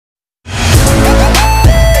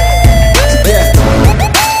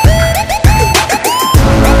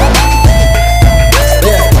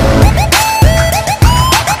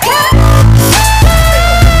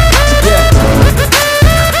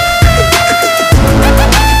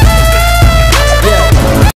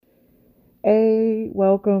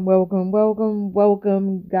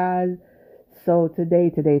welcome, guys. So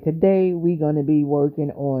today, we're gonna be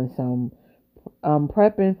working on some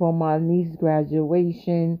prepping for my niece's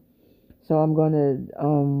graduation. So I'm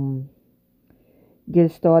gonna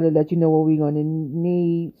get started. Let you know what we're gonna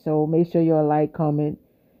need. So make sure you like, comment,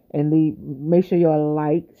 and leave. Make sure you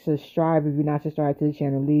like, subscribe if you're not subscribed to the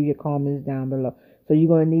channel. Leave your comments down below. So you're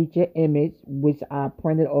gonna need your image, which I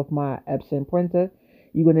printed off my Epson printer.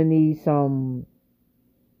 You're gonna need some.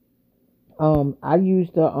 I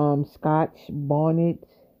used the Scotch bonnet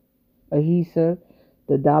adhesive,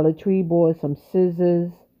 the Dollar Tree board, some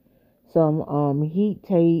scissors, some heat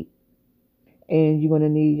tape, and you're gonna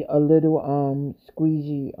need a little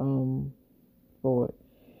squeegee for it.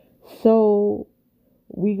 So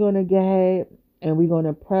we're gonna go ahead and we're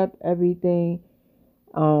gonna prep everything.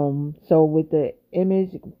 So with the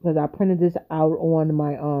image, because I printed this out on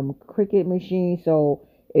my Cricut machine, so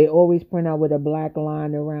it always print out with a black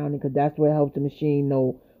line around it, because that's what helps the machine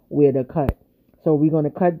know where to cut. So we're gonna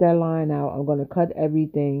cut that line out. I'm gonna cut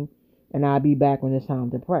everything, and I'll be back when it's time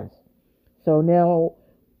to press. So now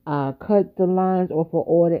I cut the lines off of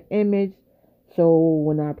all the image. So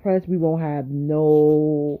when I press, we won't have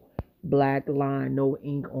no black line, no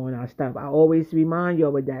ink on our stuff. I always remind you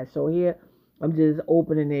of that. So here, I'm just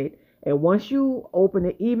opening it. And once you open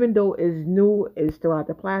it, even though it's new, it's still out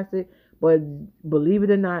the plastic. But believe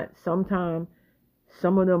it or not, sometimes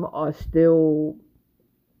some of them are still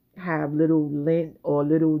have little lint or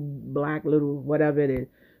little black, little whatever it is.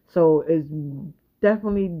 So it's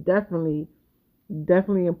definitely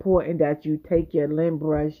important that you take your lint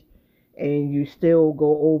brush and you still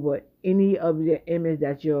go over any of your image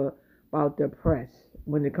that you're about to press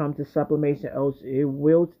when it comes to sublimation, else it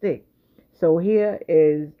will stick. So here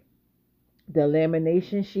is the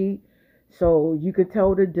lamination sheet. So you could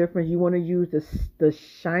tell the difference. You want to use the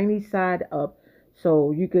shiny side up.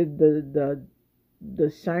 So you could the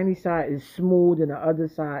shiny side is smooth and the other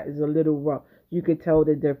side is a little rough. You could tell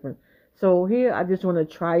the difference. So here I just want to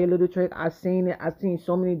try a little trick. I've seen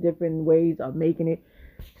so many different ways of making it.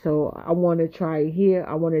 So I want to try it here.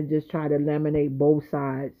 I want to just try to laminate both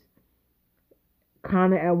sides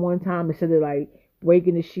kind of at one time, instead of like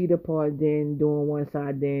breaking the sheet apart, then doing one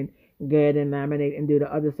side, then go ahead and laminate and do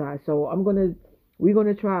the other side. So we're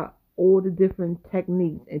gonna try all the different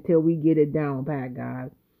techniques until we get it down pat,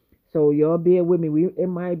 guys. So y'all bear with me. It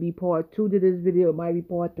might be part 2 to this video. It might be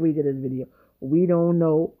part 3 to this video. We don't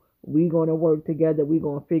know. We're gonna work together. We're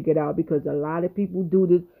gonna figure it out, because a lot of people do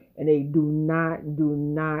this and they do not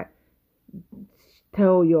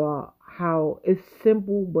tell y'all how it's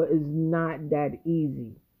simple, but it's not that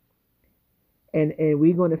easy. And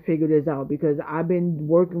we're gonna figure this out, because I've been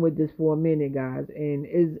working with this for a minute, guys, and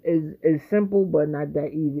it's simple but not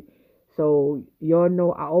that easy. So y'all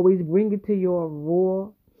know I always bring it to your raw,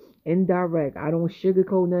 indirect. I don't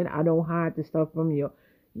sugarcoat nothing. I don't hide the stuff from you.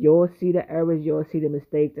 You'll see the errors, you'll see the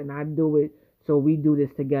mistakes, and I do it. So we do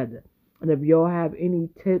this together. And if y'all have any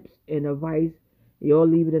tips and advice, y'all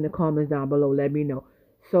leave it in the comments down below. Let me know.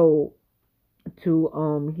 So to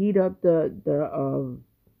heat up the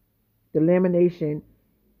lamination,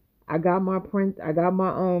 I got my printer. I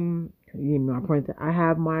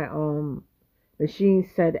have my machine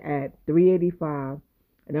set at 385,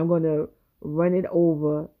 and I'm gonna run it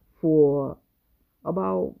over for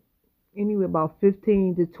about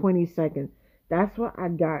 15 to 20 seconds. That's what I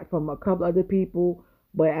got from a couple other people.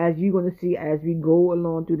 But as you're gonna see as we go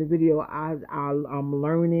along through the video, I'm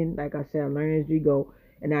learning. Like I said, I'm learning as we go.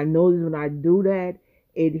 And I notice when I do that,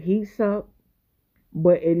 it heats up,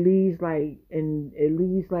 but it leaves like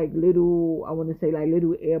little, I want to say like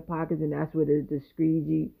little air pockets, and that's where the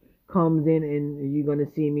squeegee comes in, and you're gonna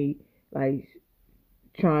see me like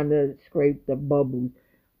trying to scrape the bubbles.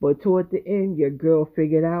 But toward the end, your girl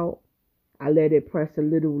figured out. I let it press a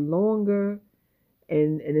little longer,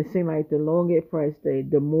 and it seemed like the longer it pressed,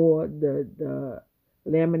 the more the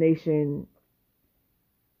lamination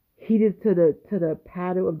heated to the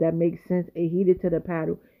paddle, if that makes sense. It heated to the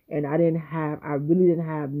paddle, and I really didn't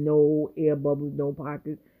have no air bubbles, no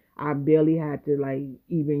pockets. I barely had to like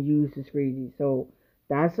even use the squeegee. So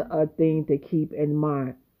that's a thing to keep in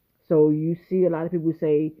mind. So you see a lot of people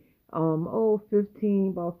say, oh, about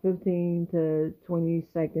 15 to 20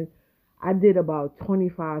 seconds. I did about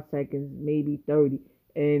 25 seconds, maybe 30,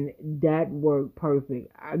 and that worked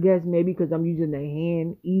perfect. I guess maybe because I'm using the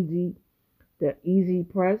easy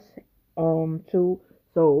press tool,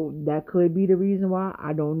 so that could be the reason why.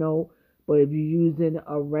 I don't know. But if you're using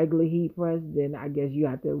a regular heat press, then I guess you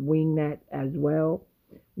have to wing that as well.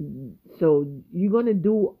 So you're gonna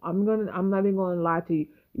do. I'm not even gonna lie to you.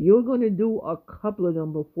 You're gonna do a couple of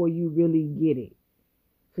them before you really get it.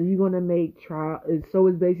 So you're gonna make trial. So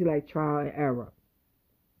it's basically like trial and error.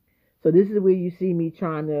 So this is where you see me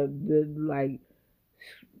trying to like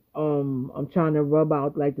I'm trying to rub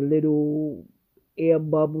out like the little air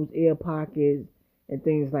bubbles, air pockets, and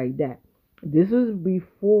things like that. This was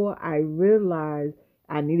before I realized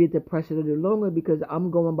I needed to press it a little longer because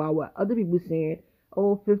I'm going by what other people saying.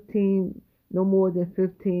 Oh, 15, no more than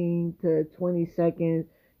 15 to 20 seconds.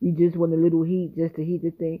 You just want a little heat just to heat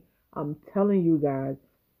the thing. I'm telling you guys,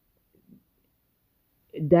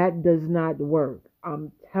 that does not work.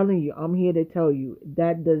 I'm telling you, I'm here to tell you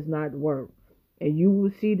that does not work. And you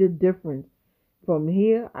will see the difference. From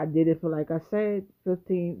here, I did it for, like I said,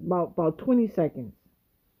 15, about 20 seconds.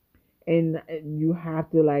 And you have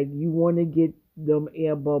to, like, you want to get them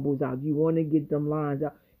air bubbles out. You want to get them lines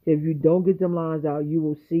out. If you don't get them lines out, you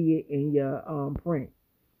will see it in your print.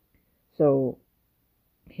 So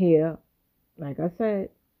here, like I said,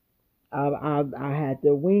 I had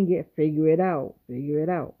to wing it, figure it out.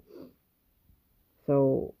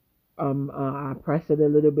 So I press it a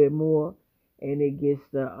little bit more, and it gets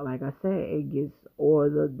like I said, it gets all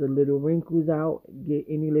the little wrinkles out, get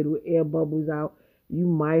any little air bubbles out. You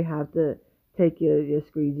might have to take your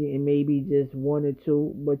squeegee and maybe just one or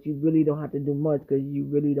two, but you really don't have to do much because you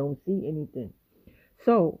really don't see anything.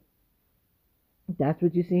 So that's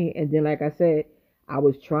what you see. And then, like I said, I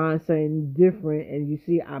was trying something different, and you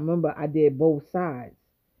see, I remember I did both sides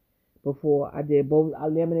before. I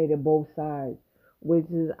laminated both sides, which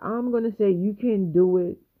is, I'm gonna say you can do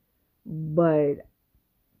it, but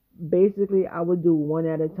basically I would do one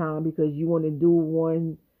at a time because you want to do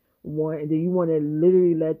one, and then you want to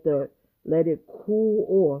literally let it cool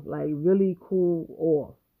off, like really cool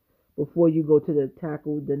off before you go to the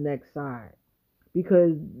tackle the next side.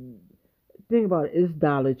 Because think about it, it's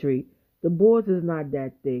Dollar Tree. The boards is not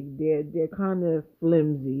that thick. They're kind of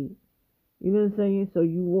flimsy. You know what I'm saying? So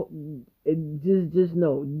just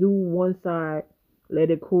know, do one side,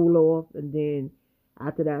 let it cool off, and then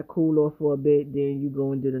after that cool off for a bit, then you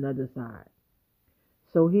go and do another side.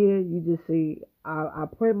 So here you just see I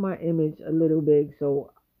print my image a little big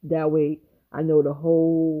so that way I know the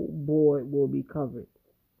whole board will be covered.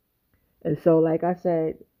 And so like I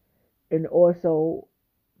said, and also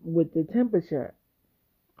with the temperature,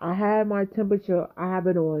 I have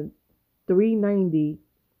it on 390,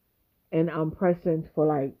 and I'm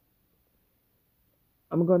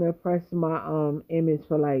gonna press my image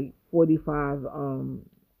for like 45.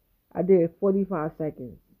 I did 45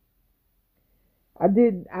 seconds. I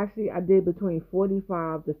did between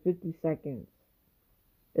 45 to 50 seconds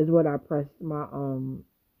is what I pressed my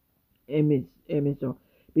image on,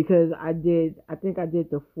 because I think I did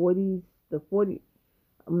the 40s the 40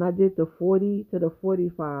 when I did the 40 to the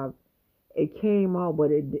 45, it came out,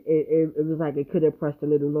 but it was like it could have pressed a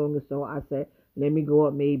little longer. So I said, let me go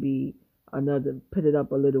up maybe put it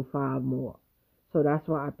up a little 5 more. So that's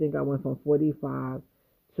why I think I went from 45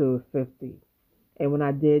 to 50. And when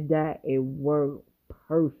I did that, it worked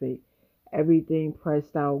perfect. Everything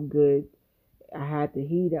pressed out good. I had the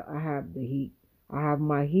heat. I have the heat. I have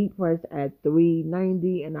my heat press at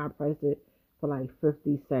 390, and I pressed it for like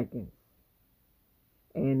 50 seconds.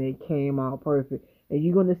 And it came out perfect. And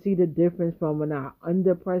you're gonna see the difference from when I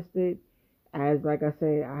underpressed it, as like I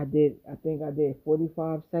said, I think I did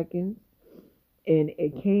 45 seconds, and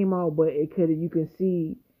it came out, but you can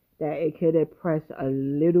see that it could have pressed a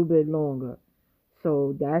little bit longer.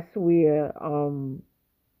 So that's where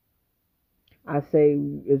I say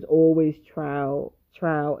it's always trial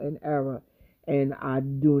and error, and I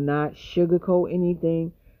do not sugarcoat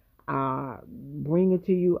anything. I bring it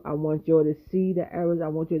to you. I want you to see the errors. I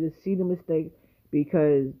want you to see the mistakes,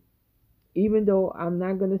 because even though I'm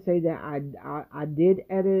not gonna say that I did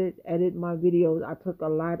edit my videos, I took a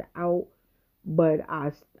lot out, but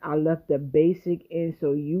I left the basic in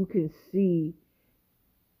so you can see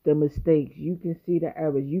the mistakes, you can see the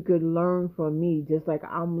errors, you could learn from me just like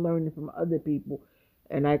I'm learning from other people.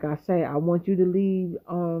 And like I say, I want you to leave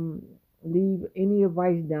any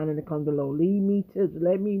advice down in the comments below. Leave me tips.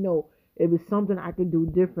 Let me know if it's something I could do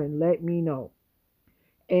different. Let me know.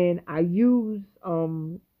 And I use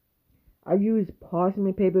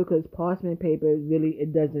parchment paper because parchment paper really,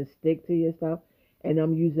 it doesn't stick to your stuff. And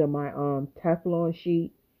I'm using my Teflon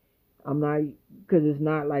sheet. I'm not, because it's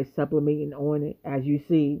not like sublimating on it. As you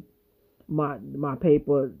see, my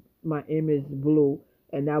paper, my image blue,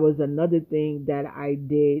 and that was another thing that I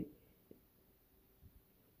did.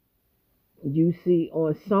 You see,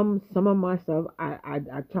 on some of my stuff, I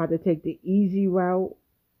tried to take the easy route.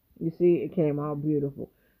 You see, it came out beautiful.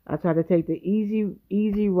 I tried to take the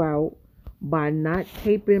easy route by not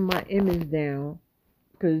taping my image down.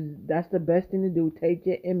 because that's the best thing to do. Take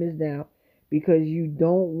your image down because you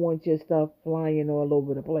don't want your stuff flying all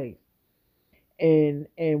over the place. And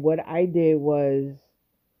what I did was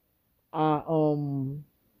I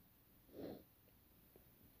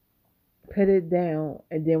put it down,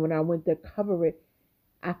 and then when I went to cover it,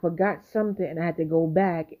 I forgot something, and I had to go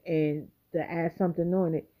back and to add something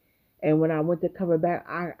on it. And when I went to cover back,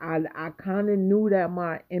 I kind of knew that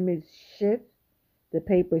my image shift, the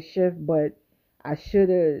paper shift, but I should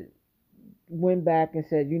have went back and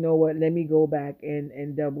said, you know what, let me go back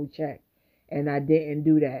and double check. And I didn't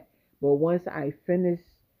do that. But once I finished,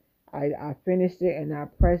 I finished it and I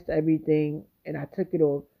pressed everything and I took it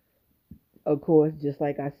off. Of course, just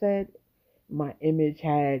like I said, my image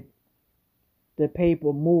had the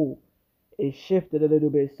paper move. It shifted a little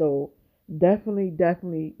bit. So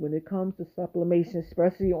definitely when it comes to sublimation,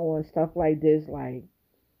 especially on stuff like this, like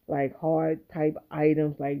hard type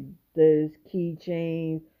items like this,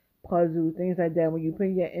 keychains, puzzles, things like that. When you put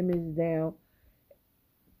your image down,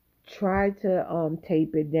 try to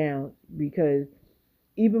tape it down because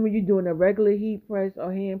even when you're doing a regular heat press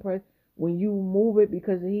or hand press, when you move it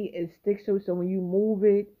because the heat it sticks to it. So when you move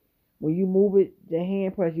it, the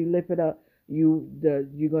hand press, you lift it up, you're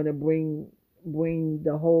gonna bring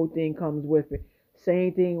the whole thing comes with it.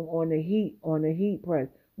 Same thing on the heat press.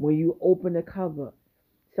 When you open the cover,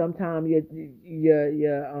 sometimes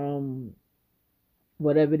your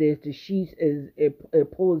whatever it is, the sheets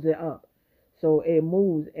it pulls it up, so it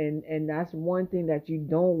moves, and that's one thing that you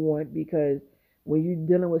don't want because when you're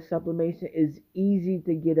dealing with sublimation, it's easy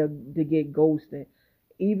to get ghosted.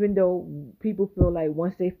 Even though people feel like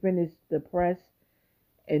once they finish the press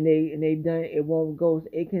and they done it won't ghost,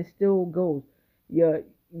 it can still ghost.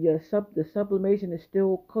 The sublimation is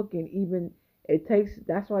still cooking. Even it takes.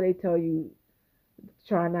 That's why they tell you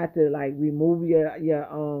try not to like remove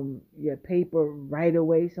your paper right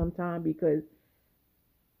away sometime because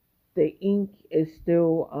the ink is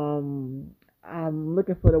still I'm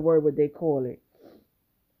looking for the word what they call it.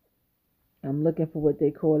 I'm looking for what they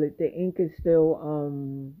call it. The ink is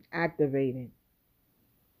still activating.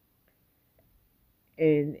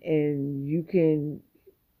 And you can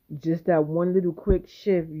just that one little quick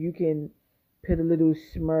shift, you can put a little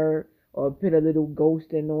smur or put a little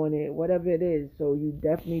ghosting on it, whatever it is. So you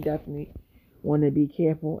definitely want to be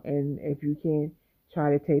careful, and if you can,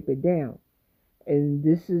 try to tape it down. And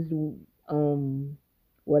this is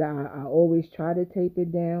what I always try to tape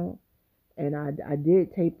it down, and I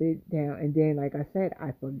did tape it down, and then like I said,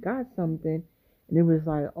 I forgot something, and it was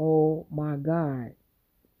like, oh my God.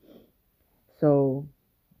 So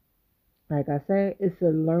like I said, it's a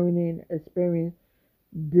learning experience.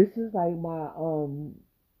 This is like my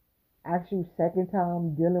actual second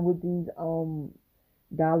time dealing with these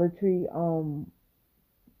Dollar Tree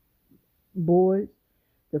boards.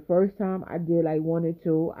 The first time I did like one or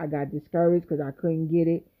two, I got discouraged because I couldn't get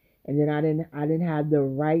it, and then I didn't have the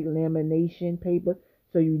right lamination paper.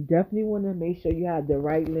 So you definitely want to make sure you have the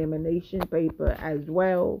right lamination paper as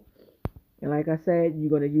well. And like I said,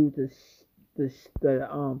 you're gonna use the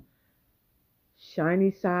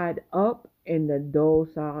shiny side up, and the dull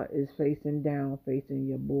side is facing down, facing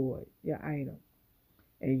your board, your item.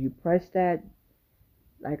 And you press that.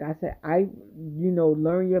 Like I said,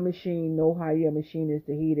 learn your machine, know how your machine is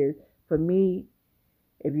to heat it. For me,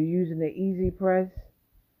 if you're using the easy press,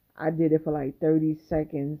 I did it for like 30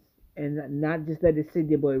 seconds and not just let it sit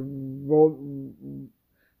there, but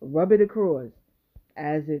rub it across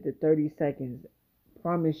as it to 30 seconds.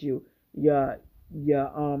 Promise you, your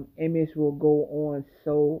image will go on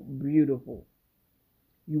so beautiful.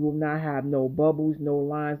 You will not have no bubbles, no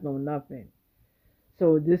lines, no nothing.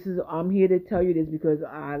 So I'm here to tell you this because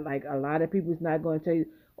I like a lot of people's not going to tell you.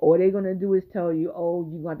 All they're going to do is tell you, oh,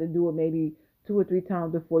 you got to do it maybe 2 or 3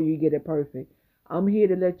 times before you get it perfect. I'm here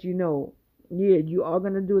to let you know, yeah, you are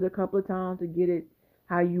going to do it a couple of times to get it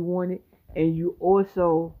how you want it. And you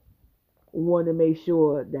also want to make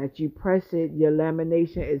sure that you press it, your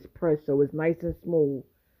lamination is pressed so it's nice and smooth.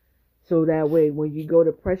 So that way when you go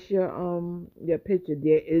to press your picture,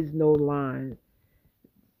 there is no lines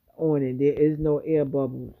on it. There is no air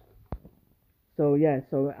bubbles. So yeah,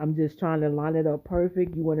 so I'm just trying to line it up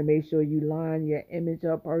perfect. You want to make sure you line your image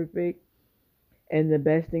up perfect. And the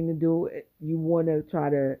best thing to do, you want to try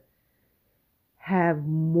to have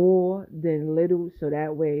more than little, so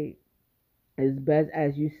that way as best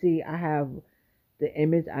as you see, I have the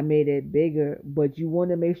image, I made it bigger, but you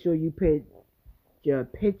want to make sure you put your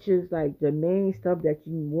pictures, like the main stuff that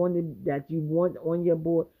you want on your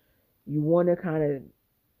board. You want to kind of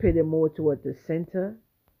put it more toward the center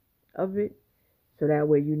of it, so that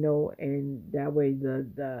way and that way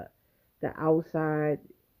the outside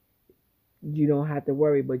you don't have to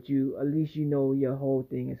worry, but you at least you know your whole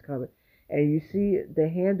thing is covered. And you see the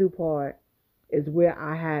handle part is where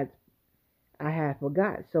I had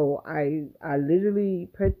forgot. So I literally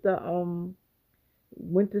put the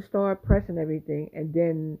went to start pressing everything, and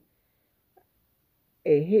then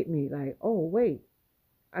it hit me like, oh wait,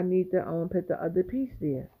 I need to put the other piece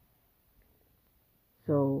there.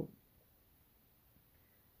 So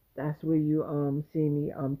that's where you see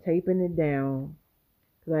me taping it down.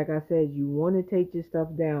 Like I said, you want to take your stuff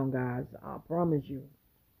down, guys. I promise you.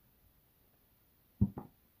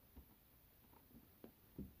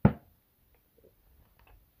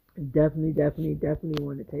 Definitely, definitely, definitely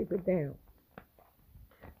want to tape it down.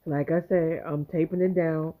 Like I said, I'm taping it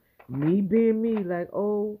down. Me being me, like,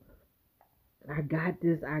 oh, I got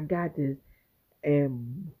this, I got this.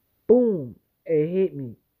 And boom, it hit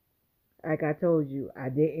me. Like I told you, I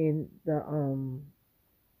didn't, so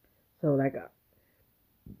like,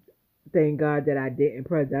 thank God that I didn't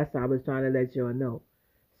press. That's what I was trying to let y'all know.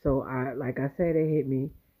 So like I said, it hit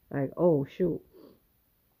me like, oh shoot.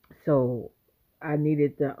 So I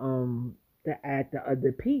needed to add the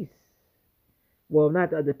other piece. Well, not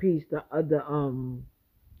the other piece, the other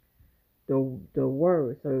the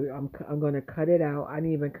word. So I'm gonna cut it out. I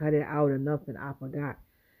didn't even cut it out enough, and I forgot.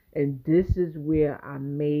 And this is where I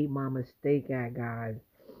made my mistake at, guys,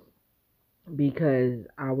 because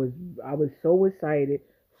I was so excited,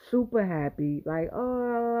 super happy, like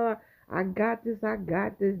I got this, I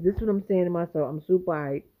got this. This is what I'm saying to myself. I'm super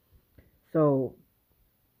hyped. So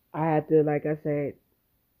I had to, like I said,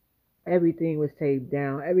 everything was taped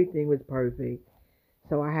down, everything was perfect.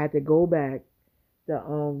 So I had to go back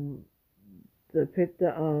to put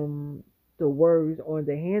the words on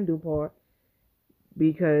the handle part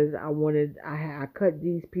because I cut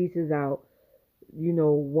these pieces out.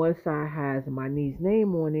 One side has my niece's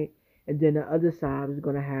name on it, and then the other side is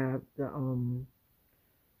gonna have the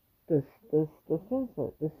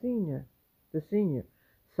sensor, the senior.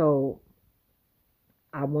 So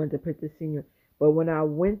I wanted to put the senior, but when I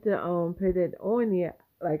went to put it on there,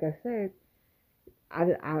 like I said, I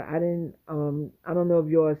didn't I don't know if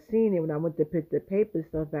y'all seen it when I went to put the paper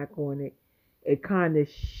stuff back on it, it kind of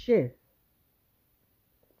shift,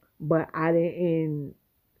 but I didn't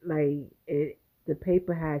like it. The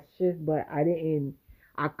paper had shift, but I didn't.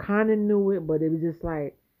 I kind of knew it, but it was just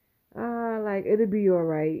like it'll be all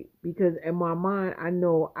right because in my mind I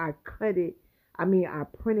know I cut it. I mean I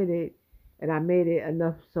printed it and I made it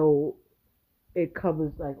enough so it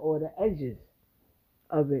covers like all the edges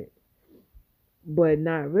of it, but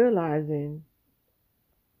not realizing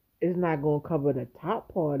it's not gonna cover the top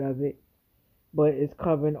part of it, but it's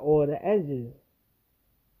covering all the edges.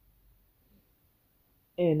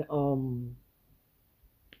 And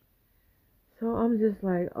so I'm just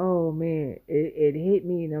like, oh man, it hit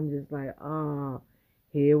me, and I'm just like,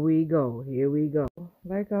 here we go, here we go.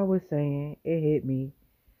 Like I was saying, it hit me.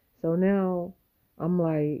 So now I'm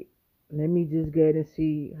like, let me just get and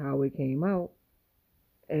see how it came out.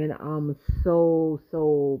 And I'm so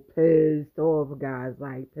pissed off, guys,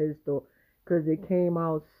 like pissed off, because it came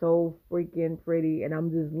out so freaking pretty, and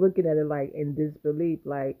I'm just looking at it like in disbelief,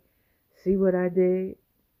 like, see what I did?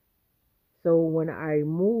 So when I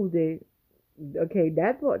moved it, okay,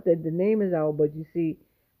 that's what the name is out, but you see,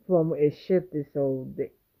 from it shifted, so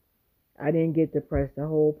I didn't get to press the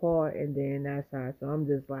whole part, and then that side. So I'm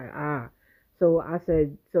just like, ah. So I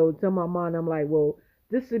said, so to my mom, I'm like, well,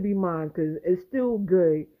 this should be mine because it's still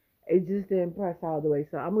good. It just didn't press all the way.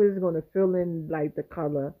 So I'm just gonna fill in like the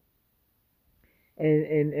color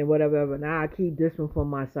and whatever. Now I keep this one for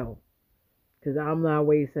myself because I'm not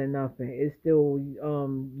wasting nothing. It's still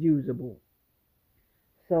usable.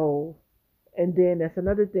 So and then that's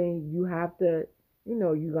another thing you have to,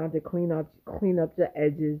 you got to clean up the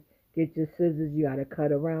edges. Get your scissors. You got to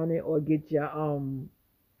cut around it, or get your I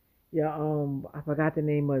forgot the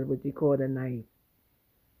name of it. What you call the knife?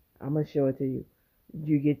 I'm gonna show it to you.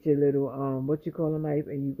 You get your little what you call a knife,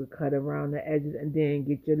 and you could cut around the edges, and then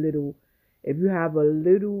get your little. If you have a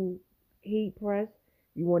little heat press,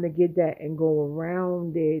 you want to get that and go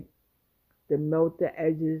around it to melt the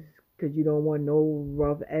edges because you don't want no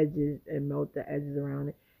rough edges and melt the edges around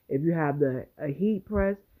it. If you have a heat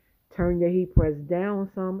press, turn your heat press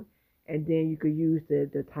down some, and then you could use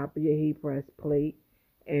the top of your heat press plate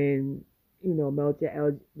and melt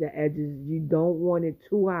the edges. You don't want it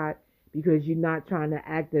too hot because you're not trying to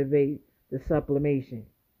activate the sublimation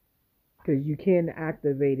because you can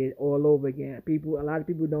activate it all over again. A lot of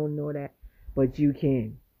people don't know that, but you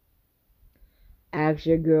can. Ask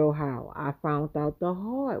your girl how. I found out the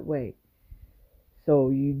hard way. So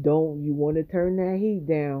you want to turn that heat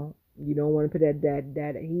down. You don't want to put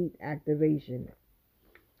that heat activation.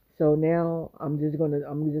 So now I'm just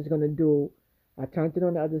gonna do. I turned it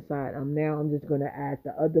on the other side. I'm just gonna add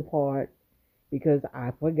the other part because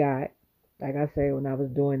I forgot. Like I said, when I was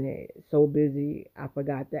doing it, so busy, I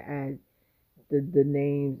forgot to add the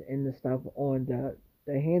names and the stuff on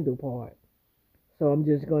the handle part. So I'm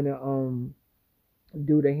just gonna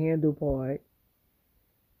do the handle part.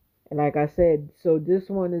 And like I said, so this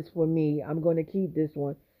one is for me. I'm gonna keep this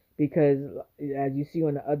one because as you see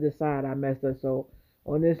on the other side, I messed up. So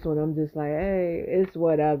on this one, I'm just like, hey, it's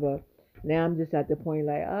whatever. Now I'm just at the point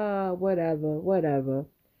like, whatever, whatever.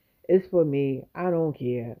 It's for me. I don't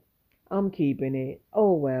care. I'm keeping it.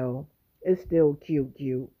 Oh well. It's still cute,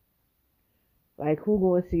 cute. Like who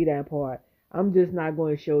gonna see that part? I'm just not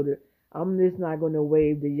gonna show the. I'm just not gonna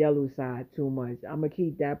wave the yellow side too much. I'm gonna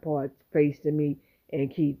keep that part facing me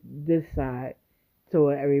and keep this side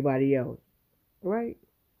toward everybody else. Right?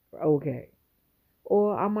 Okay.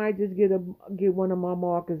 Or I might just get one of my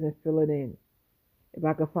markers and fill it in. If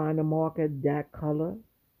I could find a marker that color,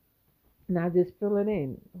 and I just fill it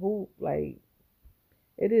in. Who like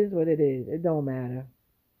it is what it is. It don't matter.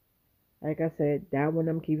 Like I said, that one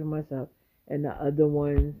I'm keeping myself, and the other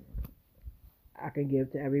ones I can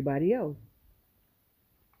give to everybody else.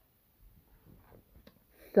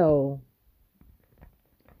 So,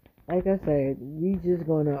 like I said, we just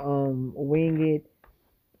gonna wing it,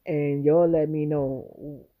 and y'all let me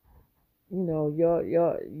know.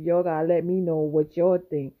 Y'all gotta let me know what y'all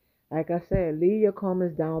think. Like I said, leave your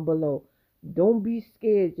comments down below. Don't be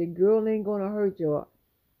scared. Your girl ain't gonna hurt y'all.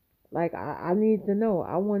 Like I need to know.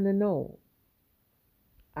 I want to know.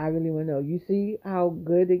 I really want to know. You see how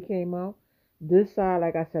good it came out? This side,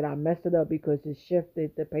 like I said, I messed it up because it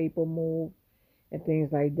shifted, the paper moved, and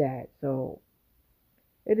things like that. So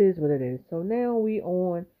it is what it is. So now we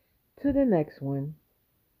on to the next one,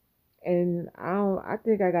 and I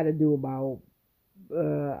think I got to do about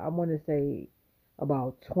I want to say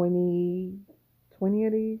about 20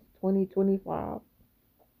 of these, 20, 25.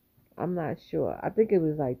 I'm not sure. I think it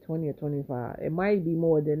was like 20 or 25. It might be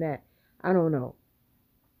more than that. I don't know.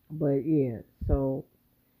 But yeah, so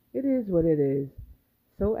it is what it is.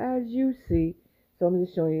 So as you see, so I'm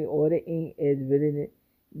just showing you all the ink is within it.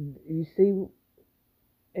 You see,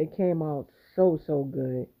 it came out so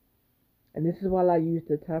good. And this is why I use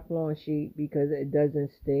the Teflon sheet because it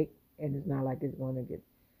doesn't stick and it's not like it's going to get.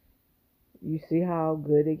 You see how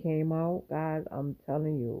good it came out, guys? I'm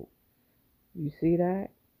telling you. You see that?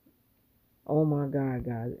 Oh my God,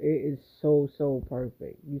 guys. It is so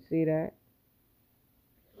perfect. You see that?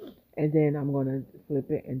 And then I'm going to flip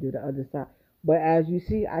it and do the other side. But as you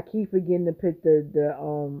see, I keep forgetting to put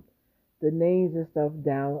the names and stuff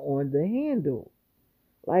down on the handle.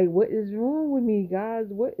 Like, what is wrong with me, guys?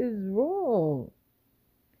 What is wrong?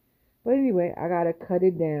 But anyway, I gotta cut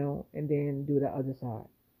it down and then do the other side.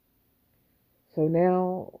 So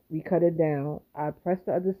now we cut it down. I press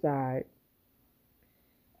the other side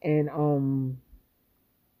and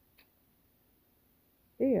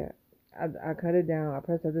yeah, I cut it down. I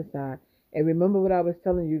press the other side. And remember what I was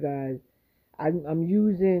telling you guys. I'm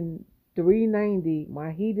using 390.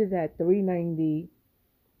 My heat is at 390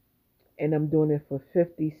 and I'm doing it for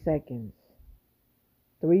 50 seconds.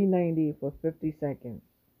 390 for 50 seconds.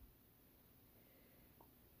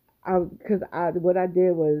 Cause what I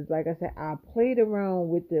did was, like I said, I played around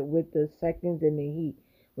with the seconds and the heat.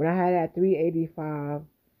 When I had at 385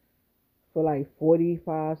 for like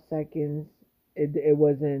 45 seconds, it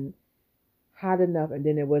wasn't hot enough, and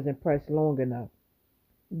then it wasn't pressed long enough.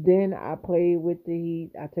 Then I played with the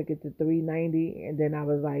heat. I took it to 390, and then I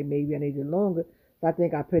was like, maybe I need it longer. So I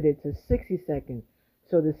think I put it to 60 seconds.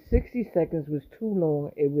 So the 60 seconds was too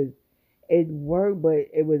long. It worked, but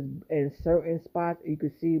it was in certain spots you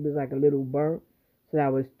could see it was like a little burnt. So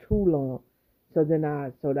that was too long. So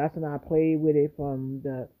that's when I played with it from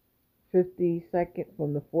the 50 second,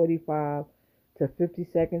 from the 45 to 50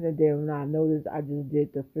 seconds, and then when I noticed I just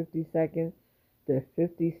did the 50 seconds. The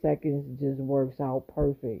 50 seconds just works out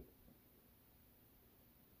perfect.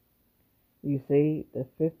 You see, the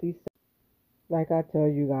 50 like I tell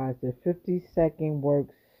you guys, the 50-second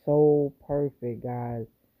works so perfect, guys.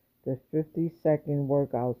 The 50-second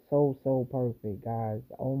workout so perfect, guys.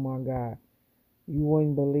 Oh my God. You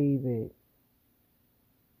wouldn't believe it.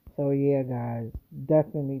 So yeah, guys.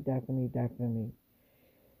 Definitely.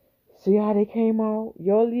 See how they came out?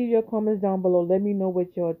 Y'all leave your comments down below. Let me know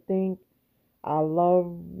what y'all think. I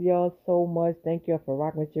love y'all so much. Thank y'all for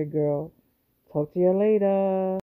rocking with your girl. Talk to you later.